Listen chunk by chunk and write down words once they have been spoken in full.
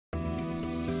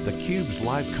theCUBE's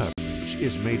live coverage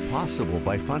is made possible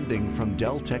by funding from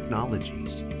Dell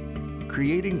Technologies,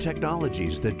 creating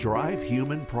technologies that drive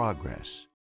human progress.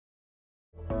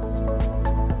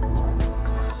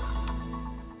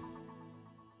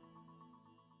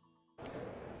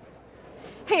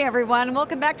 Hey everyone,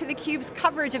 welcome back to theCUBE's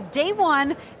coverage of Day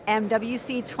 1,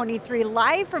 MWC 23,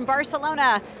 live from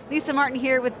Barcelona. Lisa Martin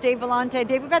here with Dave Vellante.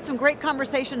 Dave, we've had some great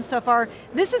conversations so far.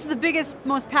 This is the biggest,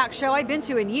 most packed show I've been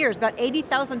to in years, about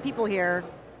 80,000 people here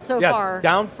so far.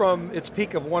 Down from its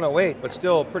peak of 108, but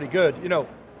still pretty good. You know,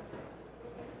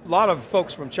 a lot of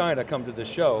folks from China come to the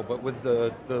show, but with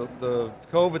the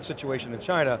COVID situation in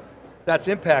China, that's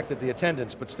impacted the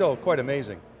attendance, but still quite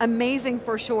amazing. Amazing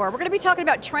for sure. We're going to be talking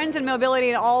about trends in mobility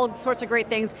and all sorts of great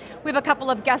things. We have a couple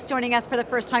of guests joining us for the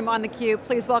first time on theCUBE.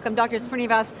 Please welcome Dr.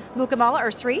 Srinivas Mukkamala, or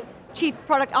Sri, Chief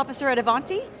Product Officer at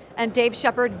Ivanti, and Dave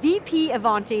Shepard, VP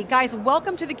Ivanti. Guys,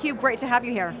 welcome to theCUBE, great to have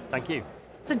you here. Thank you.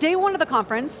 So day one of the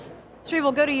conference, Sri,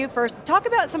 we'll go to you first. Talk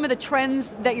about some of the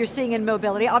trends that you're seeing in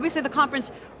mobility. Obviously the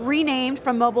conference renamed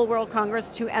from Mobile World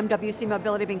Congress to MWC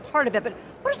Mobility being part of it, but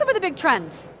what are some of the big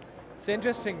trends? It's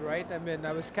interesting, right? I mean,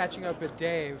 I was catching up with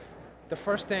Dave. The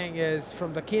first thing is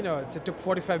from the keynotes, it took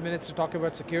 45 minutes to talk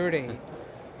about security.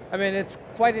 I mean, it's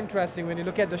quite interesting when you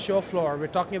look at the show floor. We're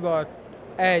talking about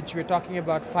edge, we're talking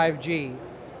about 5G,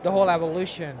 the whole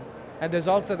evolution. And there's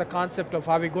also the concept of,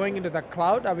 are we going into the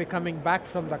cloud? Are we coming back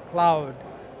from the cloud,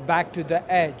 back to the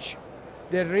edge?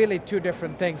 They're really two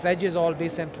different things. Edge is all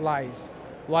decentralized,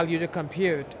 while you do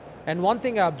compute. And one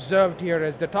thing I observed here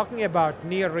is they're talking about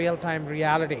near real-time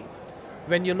reality.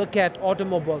 When you look at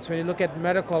automobiles, when you look at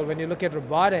medical, when you look at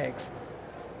robotics,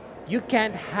 you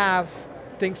can't have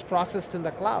things processed in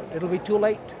the cloud. It'll be too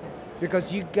late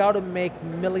because you got to make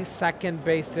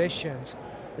millisecond-based decisions.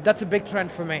 That's a big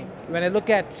trend for me. When I look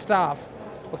at stuff,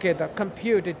 okay, the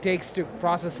compute it takes to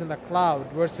process in the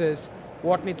cloud versus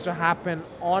what needs to happen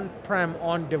on-prem,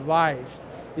 on-device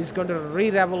is going to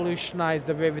re-revolutionize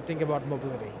the way we think about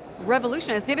mobility.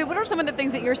 Revolutionize. David, what are some of the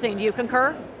things that you're seeing? Do you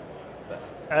concur?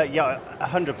 Yeah,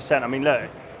 100%. I mean,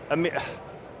 look,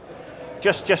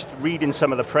 just reading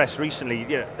some of the press recently,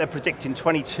 you know, they're predicting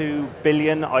 22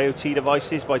 billion IoT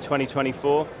devices by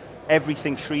 2024.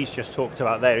 Everything Sri's just talked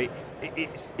about there,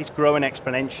 it's growing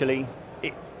exponentially.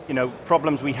 You know,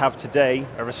 problems we have today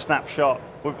are a snapshot.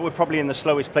 We're probably in the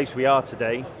slowest place we are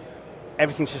today.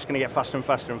 Everything's just going to get faster and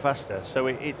faster and faster. So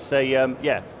it's a,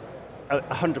 yeah,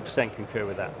 100% concur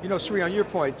with that. You know, Sri, on your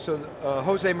point, so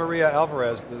Jose Maria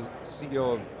Alvarez, the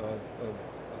CEO of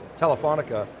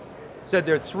Telefonica, said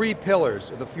there are three pillars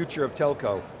of the future of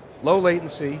telco: low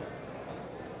latency,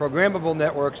 programmable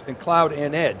networks, and cloud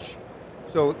and edge.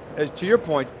 So, to your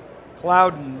point,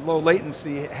 cloud and low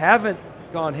latency haven't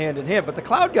gone hand in hand, but the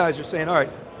cloud guys are saying, all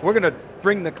right, we're going to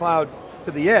bring the cloud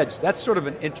to the edge. That's sort of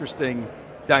an interesting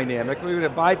dynamic. We're going to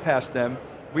bypass them.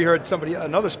 We heard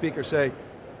another speaker say,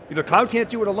 you know, cloud can't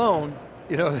do it alone.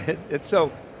 You know, so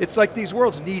it's like these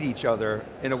worlds need each other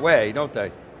in a way, don't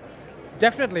they?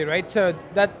 Definitely, right? So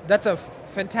that's a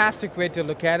fantastic way to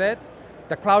look at it.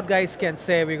 The cloud guys can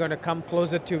say we're going to come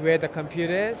closer to where the compute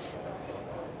is.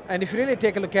 And if you really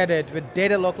take a look at it with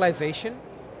data localization,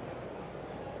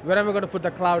 where am I going to put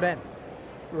the cloud in,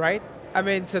 right? I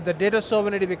mean, so the data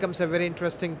sovereignty becomes a very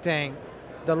interesting thing.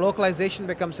 The localization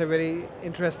becomes a very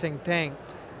interesting thing.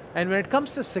 And when it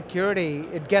comes to security,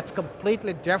 it gets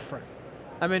completely different.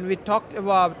 I mean, we talked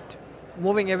about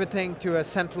moving everything to a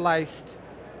centralized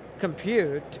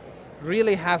compute,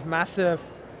 really have massive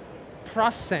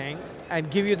processing and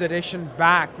give you the decision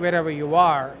back wherever you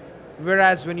are.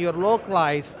 Whereas when you're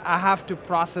localized, I have to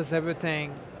process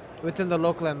everything within the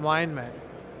local environment.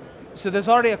 So there's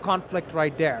already a conflict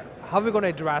right there. How are we going to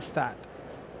address that?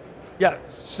 Yeah,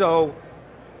 so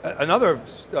another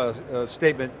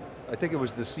statement, I think it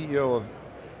was the CEO of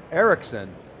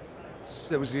Ericsson,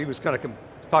 he was kind of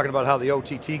talking about how the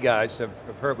OTT guys have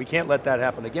heard, we can't let that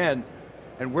happen again,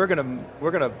 and we're going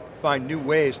to find new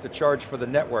ways to charge for the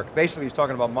network. Basically he's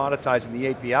talking about monetizing the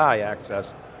API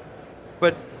access.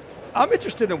 But I'm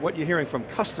interested in what you're hearing from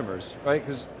customers, right?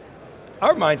 Because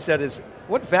our mindset is,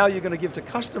 what value are you going to give to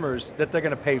customers that they're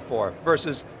going to pay for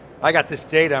versus, I got this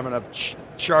data I'm going to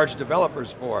charge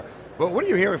developers for. But what are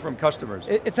you hearing from customers?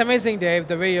 It's amazing, Dave,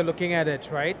 the way you're looking at it,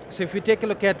 right? So if you take a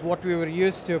look at what we were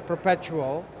used to,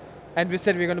 perpetual, and we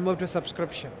said we're going to move to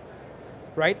subscription,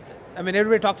 right? I mean,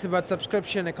 everybody talks about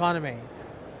subscription economy.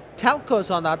 Telcos,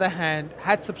 on the other hand,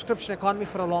 had subscription economy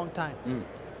for a long time,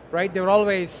 right? They were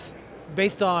always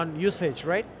based on usage,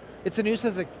 right? It's an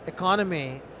usage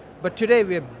economy, but today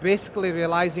we're basically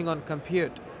realizing on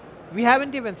compute. We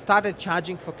haven't even started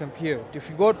charging for compute. If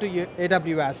you go to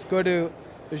AWS, go to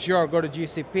Azure, go to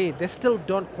GCP, they still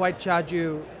don't quite charge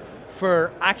you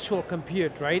for actual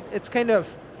compute, right? It's kind of,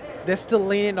 they're still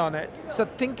leaning on it. So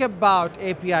think about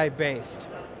API based.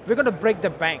 We're going to break the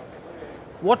bank.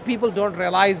 What people don't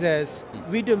realize is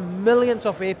we do millions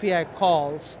of API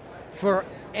calls for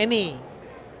any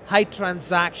high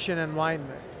transaction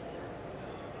environment.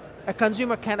 A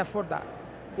consumer can't afford that.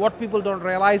 What people don't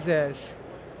realize is,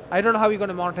 I don't know how you're going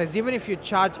to monetize. Even if you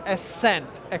charge a cent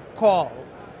a call,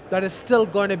 that is still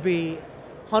going to be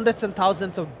hundreds and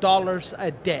thousands of dollars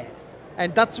a day.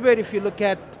 And that's where if you look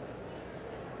at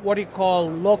what you call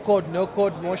low-code,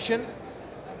 no-code motion,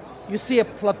 you see a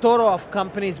plethora of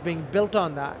companies being built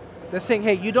on that. They're saying,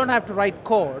 hey, you don't have to write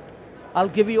code. I'll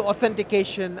give you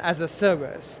authentication as a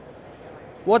service.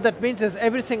 What that means is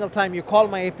every single time you call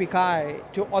my API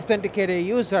to authenticate a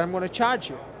user, I'm going to charge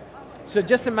you. So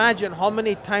just imagine how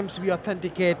many times we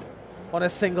authenticate on a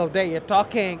single day. You're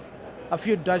talking a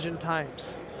few dozen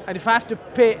times. And if I have to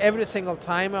pay every single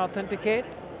time I authenticate,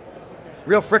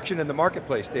 real friction in the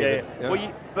marketplace, David.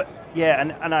 Yeah.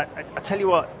 And I tell you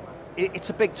what, it's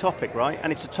a big topic, right?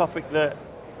 And it's a topic that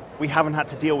we haven't had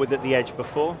to deal with at the edge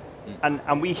before.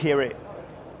 And we hear it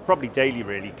probably daily,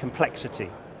 really, complexity.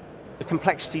 The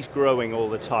complexity's growing all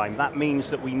the time. That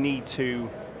means that we need to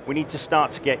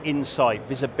start to get insight,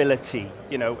 visibility.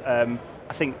 I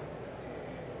think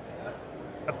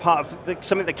a part of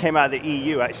something that came out of the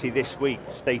EU actually this week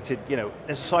stated, there's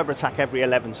a cyber attack every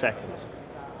 11 seconds.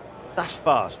 That's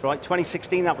fast, right?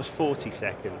 2016, that was 40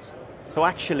 seconds. So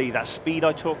actually, that speed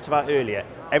I talked about earlier,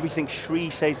 everything Sri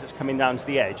says that's coming down to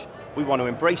the edge, we want to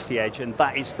embrace the edge, and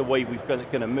that is the way we're going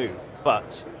to move.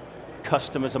 But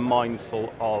customers are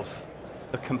mindful of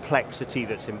the complexity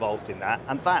that's involved in that,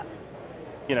 and that,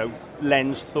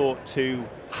 lends thought to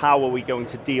how are we going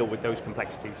to deal with those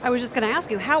complexities. I was just going to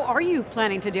ask you, how are you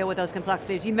planning to deal with those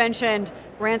complexities? You mentioned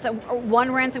one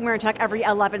ransomware attack every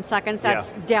 11 seconds.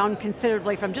 That's down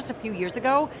considerably from just a few years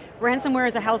ago. Ransomware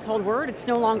is a household word. It's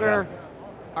no longer,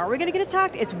 are we going to get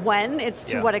attacked? It's when, it's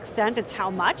to what extent, it's how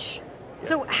much.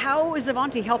 So how is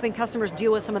Ivanti helping customers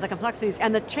deal with some of the complexities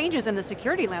and the changes in the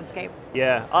security landscape?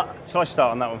 Yeah, shall I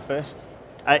start on that one first?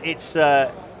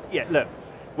 Look,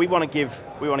 we want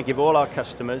to give all our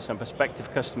customers and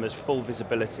prospective customers full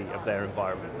visibility of their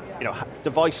environment.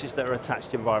 Devices that are attached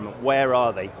to the environment, where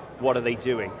are they? What are they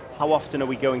doing? How often are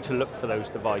we going to look for those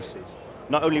devices?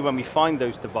 Not only when we find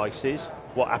those devices,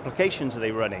 what applications are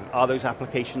they running? Are those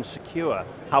applications secure?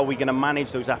 How are we going to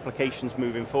manage those applications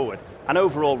moving forward? And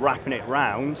overall, wrapping it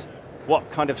round, what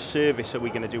kind of service are we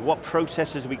going to do? What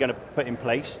processes are we going to put in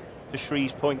place? To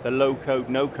Sri's point, the low-code,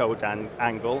 no-code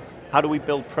angle. How do we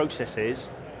build processes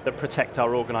that protect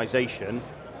our organization?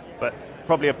 But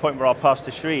probably a point where I'll pass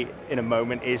to Sri in a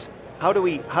moment is, how do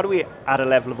we add a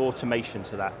level of automation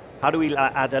to that? How do we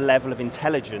add a level of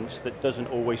intelligence that doesn't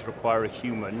always require a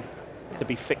human to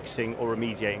be fixing or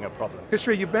remediating a problem? Because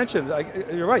Sri, you mentioned,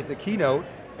 you're right, the keynote,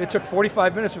 it took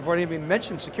 45 minutes before they even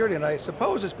mentioned security, and I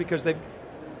suppose it's because they've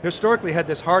historically had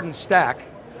this hardened stack,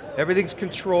 everything's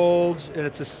controlled, and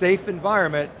it's a safe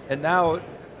environment, and now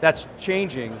that's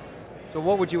changing. So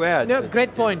what would you add?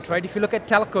 Great point, right? If you look at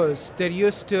telcos, they're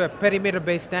used to a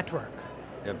perimeter-based network.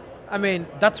 Yep. I mean,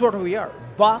 that's what we are.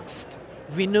 Boxed,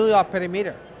 we knew our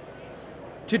perimeter.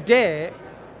 Today,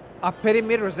 our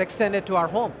perimeter is extended to our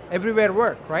home, everywhere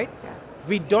work, right?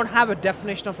 We don't have a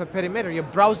definition of a perimeter. Your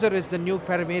browser is the new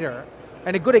perimeter.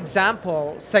 And a good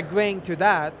example, segueing to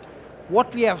that,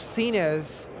 what we have seen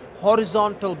is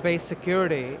horizontal-based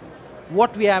security.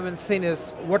 What we haven't seen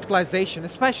is verticalization,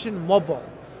 especially in mobile.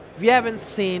 We haven't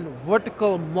seen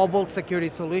vertical mobile security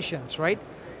solutions, right?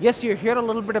 Yes, you hear a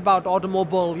little bit about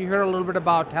automobile, you hear a little bit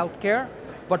about healthcare,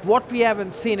 but what we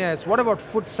haven't seen is, what about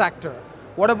food sector?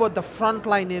 What about the front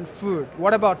line in food?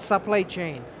 What about supply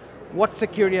chain? What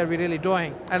security are we really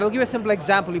doing? And I'll give you a simple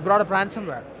example. You brought up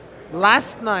ransomware.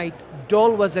 Last night,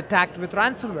 Dole was attacked with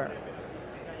ransomware.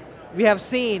 We have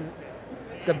seen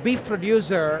the beef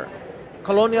producer,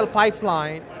 Colonial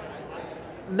Pipeline.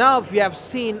 Now we have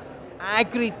seen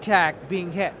agri-tech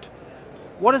being hit.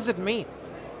 What does it mean?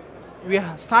 We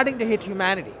are starting to hit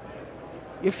humanity.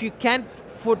 If you can't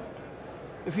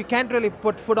really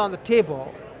put food on the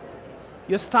table,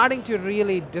 you're starting to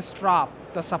really disrupt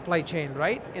the supply chain,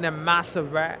 right? In a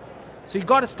massive way. So you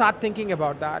got to start thinking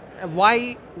about that. And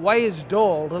why is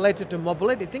Dole related to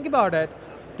mobility? Think about it.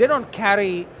 They don't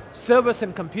carry servers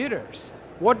and computers.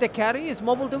 What they carry is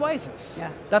mobile devices.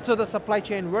 Yeah. That's how the supply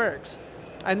chain works.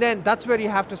 And then that's where you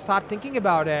have to start thinking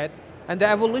about it. And the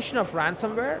evolution of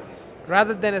ransomware,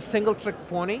 rather than a single trick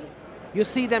pony, you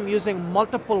see them using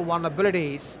multiple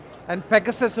vulnerabilities. And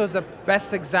Pegasus was the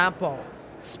best example.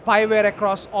 Spyware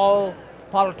across all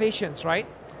politicians, right?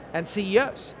 And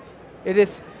CEOs. It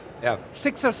is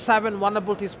 6 or 7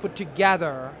 vulnerabilities put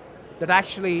together that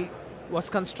actually was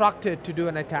constructed to do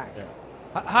an attack.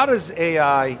 Yeah. How does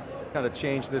AI kind of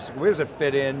change this? Where does it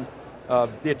fit in?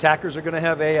 The attackers are going to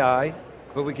have AI,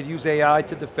 but we could use AI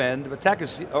to defend.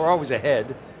 Attackers are always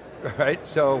ahead, right?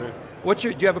 So, do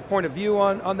you have a point of view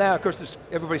on that? Of course,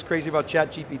 everybody's crazy about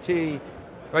ChatGPT,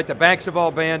 right? The banks have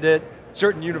all banned it.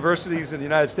 Certain universities in the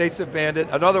United States have banned it.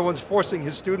 Another one's forcing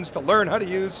his students to learn how to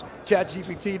use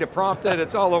ChatGPT to prompt it.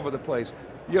 It's all over the place.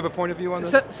 You have a point of view on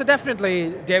this? So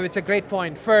definitely, Dave, it's a great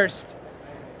point. First,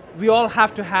 we all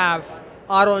have to have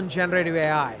our own generative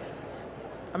AI.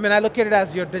 I mean, I look at it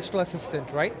as your digital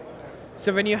assistant, right?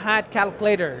 So when you had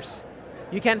calculators,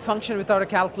 you can't function without a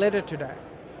calculator today.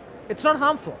 It's not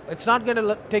harmful. It's not going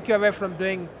to take you away from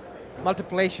doing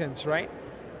multiplications, right?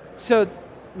 So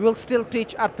we'll still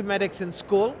teach arithmetics in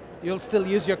school. You'll still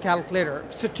use your calculator.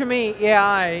 So to me,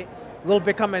 AI will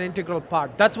become an integral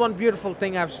part. That's one beautiful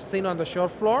thing I've seen on the show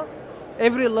floor.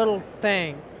 Every little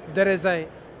thing, there is a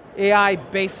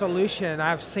AI-based solution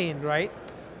I've seen, right?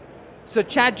 So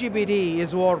ChatGPT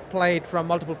is overplayed from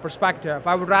multiple perspectives.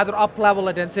 I would rather up-level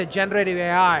it and say generative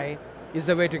AI is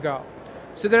the way to go.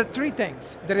 So there are 3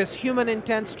 things. There is human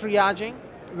intent triaging,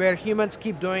 where humans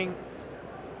keep doing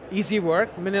easy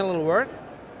work, menial work.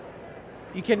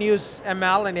 You can use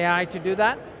ML and AI to do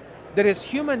that. There is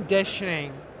human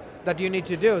decisioning that you need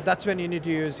to do. That's when you need to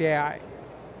use AI.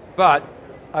 But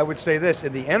I would say this,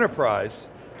 in the enterprise,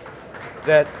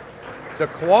 that the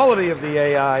quality of the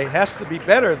AI has to be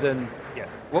better than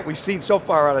what we've seen so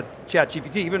far out of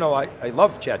ChatGPT, even though I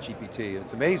love ChatGPT,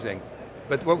 it's amazing.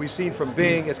 But what we've seen from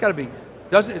Bing, it's got to be,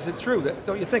 is it true?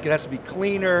 Don't you think it has to be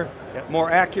cleaner, more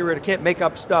accurate, it can't make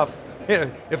up stuff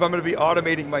if I'm going to be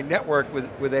automating my network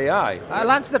with AI?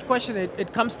 I'll answer that question.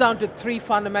 It comes down to 3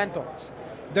 fundamentals.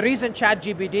 The reason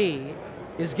ChatGPT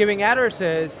is giving errors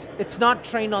is it's not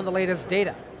trained on the latest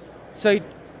data. So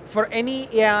for any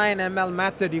AI and ML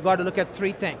method, you got to look at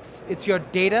 3 things. It's your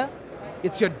data,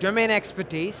 it's your domain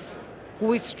expertise,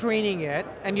 who is training it,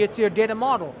 and it's your data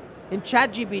model. In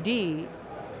ChatGPT,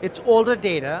 it's older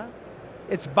data,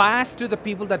 it's biased to the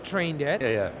people that trained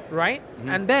it, right? Mm-hmm.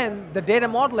 And then the data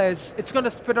model it's going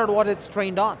to spit out what it's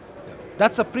trained on. Yeah.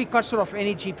 That's a precursor of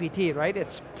any GPT, right?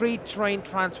 It's pre-trained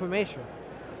transformation.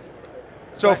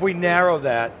 So if we narrow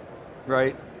that,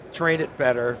 right, train it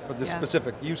better for this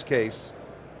specific use case,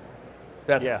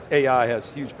 that AI has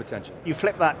huge potential. You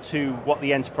flip that to what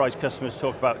the enterprise customers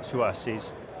talk about to us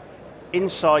is,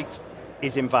 insight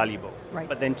is invaluable,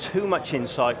 but then too much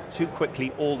insight, too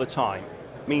quickly, all the time,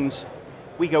 means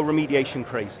we go remediation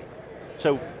crazy.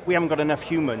 So we haven't got enough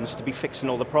humans to be fixing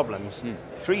all the problems.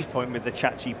 Sri's point with the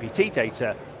ChatGPT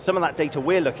data, some of that data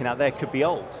we're looking at there could be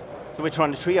old. So we're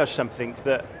trying to triage something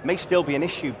that may still be an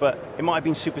issue, but it might have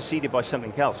been superseded by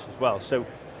something else as well. So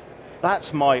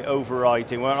that's my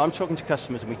overriding. When I'm talking to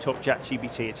customers and we talk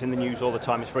ChatGPT, it's in the news all the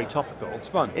time, it's very topical. It's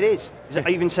fun. It is. I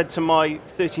even said to my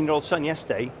 13-year-old son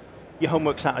yesterday, your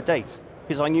homework's out of date.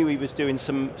 Because I knew he was doing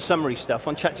some summary stuff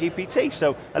on ChatGPT,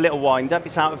 so a little wind up,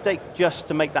 it's out of date, just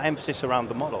to make that emphasis around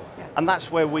the model. And that's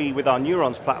where we, with our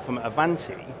Neurons platform at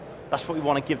Avanti, that's what we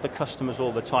want to give the customers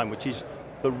all the time, which is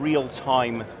the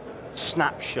real-time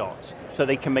snapshot, so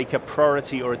they can make a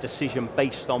priority or a decision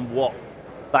based on what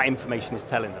that information is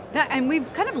telling them. And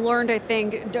we've kind of learned, I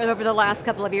think, over the last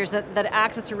couple of years that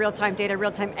access to real-time data,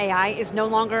 real-time AI is no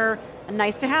longer a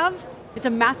nice to have. It's a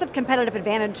massive competitive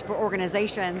advantage for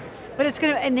organizations, but it's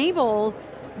going to enable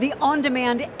the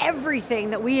on-demand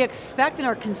everything that we expect in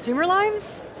our consumer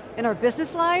lives, in our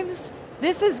business lives.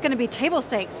 This is going to be table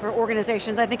stakes for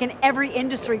organizations, I think, in every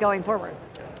industry going forward.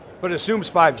 But it assumes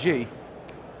 5G,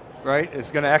 right?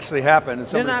 It's going to actually happen, and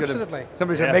somebody's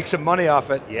going to make some money off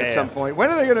it at some point. When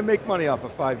are they going to make money off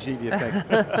of 5G, do you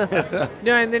think?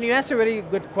 No, and then you asked a very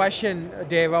good question,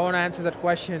 Dave. I want to answer that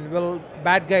question. Will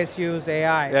bad guys use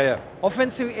AI?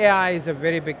 Offensive AI is a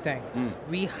very big thing.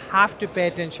 We have to pay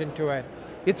attention to it.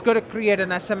 It's going to create an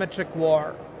asymmetric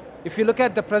war. If you look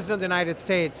at the President of the United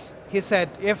States, he said,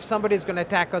 if somebody's going to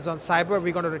attack us on cyber,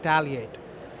 we're going to retaliate.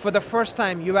 For the first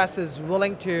time, US is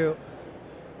willing to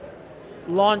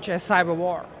launch a cyber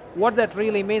war. What that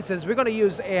really means is we're going to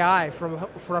use AI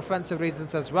for offensive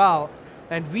reasons as well,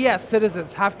 and we as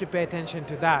citizens have to pay attention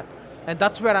to that. And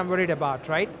that's what I'm worried about,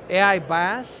 right? AI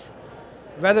bias,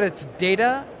 whether it's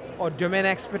data or domain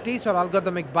expertise or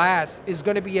algorithmic bias, is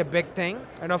going to be a big thing,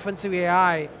 and offensive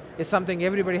AI is something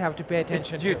everybody have to pay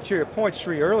attention to. To your point,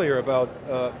 Sri, earlier about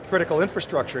critical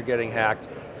infrastructure getting hacked,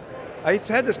 I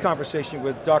had this conversation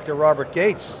with Dr. Robert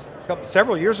Gates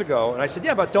several years ago, and I said,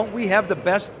 yeah, but don't we have the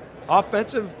best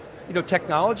offensive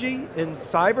technology in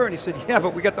cyber? And he said, yeah,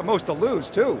 but we got the most to lose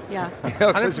too. Yeah.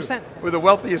 100%. We're the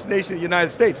wealthiest nation in the United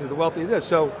States, is the wealthiest.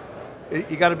 So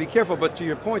you got to be careful, but to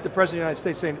your point, the President of the United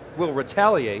States saying we'll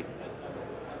retaliate,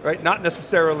 right? Not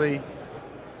necessarily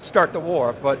start the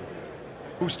war, but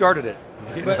who started it?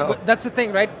 But that's the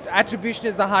thing, right? Attribution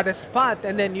is the hardest part,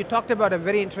 and then you talked about a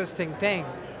very interesting thing.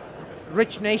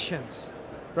 Rich nations,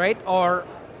 right? Or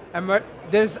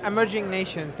there's emerging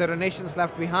nations, there are nations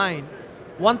left behind.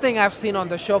 One thing I've seen on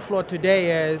the show floor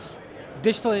today is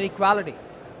digital inequality.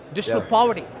 Digital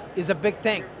poverty is a big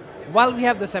thing. While we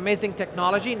have this amazing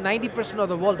technology, 90% of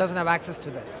the world doesn't have access to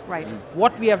this. Right.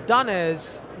 What we have done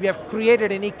is, we have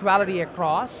created inequality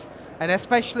across, and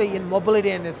especially in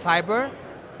mobility and in cyber,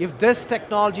 if this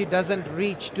technology doesn't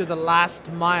reach to the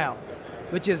last mile,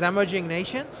 which is emerging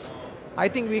nations, I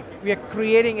think we are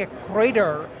creating a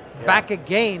crater back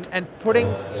again and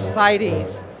putting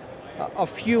societies a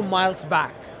few miles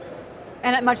back.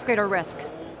 And at much greater risk.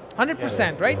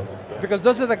 100%, right? Because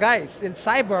those are the guys. In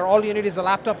cyber, all you need is a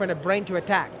laptop and a brain to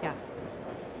attack. Yeah.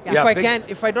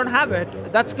 If I don't have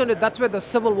it, that's where the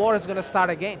civil war is going to start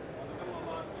again.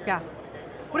 Yeah.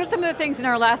 What are some of the things in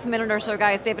our last minute or so,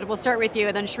 guys? David, we'll start with you,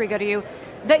 and then Sri, go to you,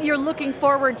 that you're looking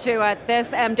forward to at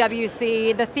this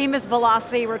MWC? The theme is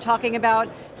velocity. We're talking about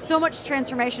so much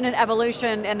transformation and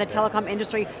evolution in the telecom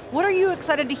industry. What are you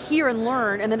excited to hear and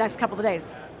learn in the next couple of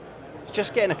days? It's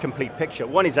just getting a complete picture.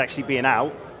 One is actually being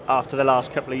out after the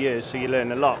last couple of years, so you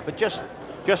learn a lot. But just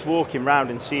walking around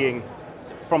and seeing,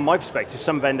 from my perspective,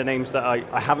 some vendor names that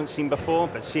I haven't seen before,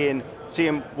 but seeing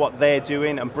what they're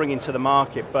doing and bringing to the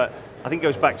market. But I think it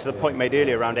goes back to the point made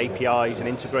earlier around APIs and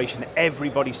integration.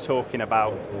 Everybody's talking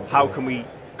about how can we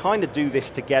kind of do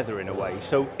this together in a way.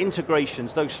 So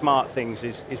integrations, those smart things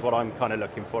is what I'm kind of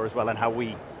looking for as well, and how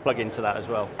we plug into that as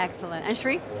well. Excellent. And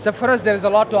Sri? So for us, there's a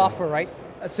lot to offer, right?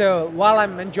 So while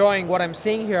I'm enjoying what I'm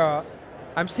seeing here,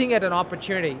 I'm seeing it an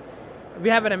opportunity. We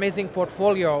have an amazing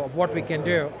portfolio of what we can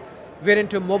do. We're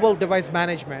into mobile device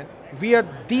management. We are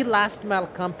the last mile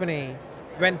company.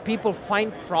 When people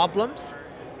find problems,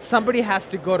 somebody has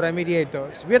to go remediate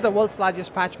those. We're the world's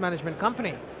largest patch management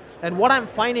company. And what I'm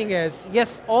finding is,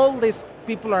 yes, all these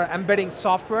people are embedding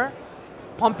software,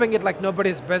 pumping it like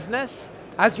nobody's business.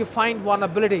 As you find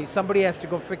vulnerabilities, somebody has to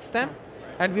go fix them.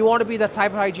 And we want to be the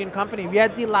cyber hygiene company. We are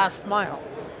the last mile.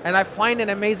 And I find an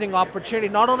amazing opportunity.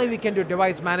 Not only we can do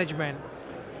device management,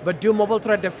 but do mobile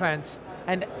threat defense,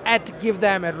 and give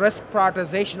them a risk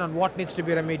prioritization on what needs to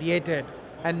be remediated,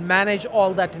 and manage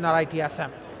all that in our ITSM.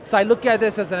 So I look at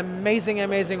this as an amazing,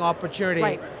 amazing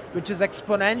opportunity, which is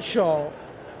exponential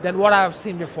than what I've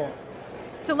seen before.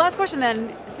 So last question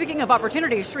then, speaking of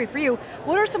opportunities, Sri, for you,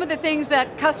 what are some of the things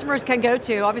that customers can go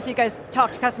to? Obviously you guys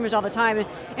talk to customers all the time,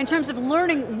 in terms of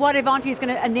learning what Ivanti is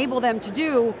going to enable them to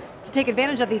do to take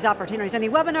advantage of these opportunities. Any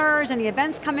webinars, any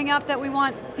events coming up that we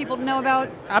want people to know about?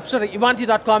 Absolutely,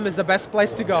 Ivanti.com is the best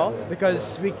place to go,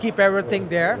 because we keep everything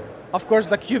there. Of course,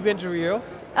 the CUBE interview.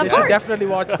 You should definitely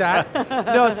watch that.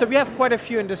 No, so we have quite a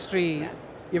few industry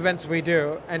events we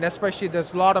do, and especially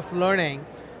there's a lot of learning.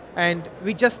 And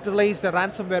we just released a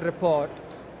ransomware report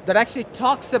that actually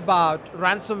talks about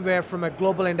ransomware from a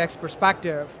global index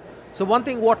perspective. So one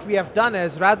thing what we have done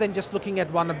is, rather than just looking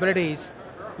at vulnerabilities,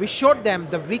 we showed them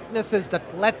the weaknesses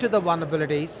that led to the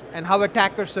vulnerabilities and how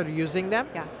attackers are using them.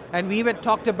 Yeah. And we even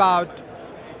talked about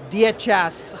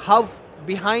DHS, how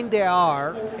behind they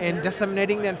are in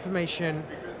disseminating the information,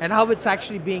 and how it's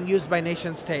actually being used by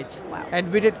nation states. Wow.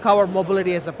 And we did cover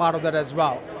mobility as a part of that as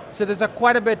well. So there's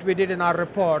quite a bit we did in our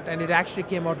report, and it actually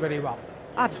came out very well.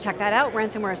 I'll have to check that out.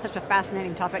 Ransomware is such a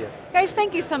fascinating topic. Guys,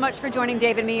 thank you so much for joining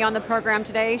Dave and me on the program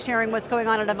today, sharing what's going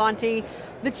on at Ivanti,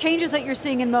 the changes that you're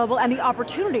seeing in mobile, and the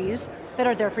opportunities that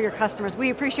are there for your customers. We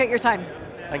appreciate your time.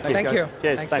 Thank you. Thank you.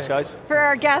 Cheers. Thanks, guys. For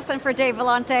our guests and for Dave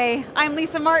Vellante, I'm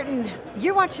Lisa Martin.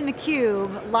 You're watching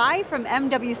theCUBE, live from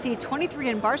MWC 23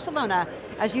 in Barcelona.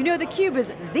 As you know, theCUBE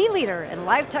is the leader in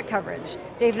live tech coverage.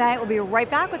 Dave and I will be right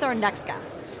back with our next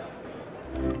guest.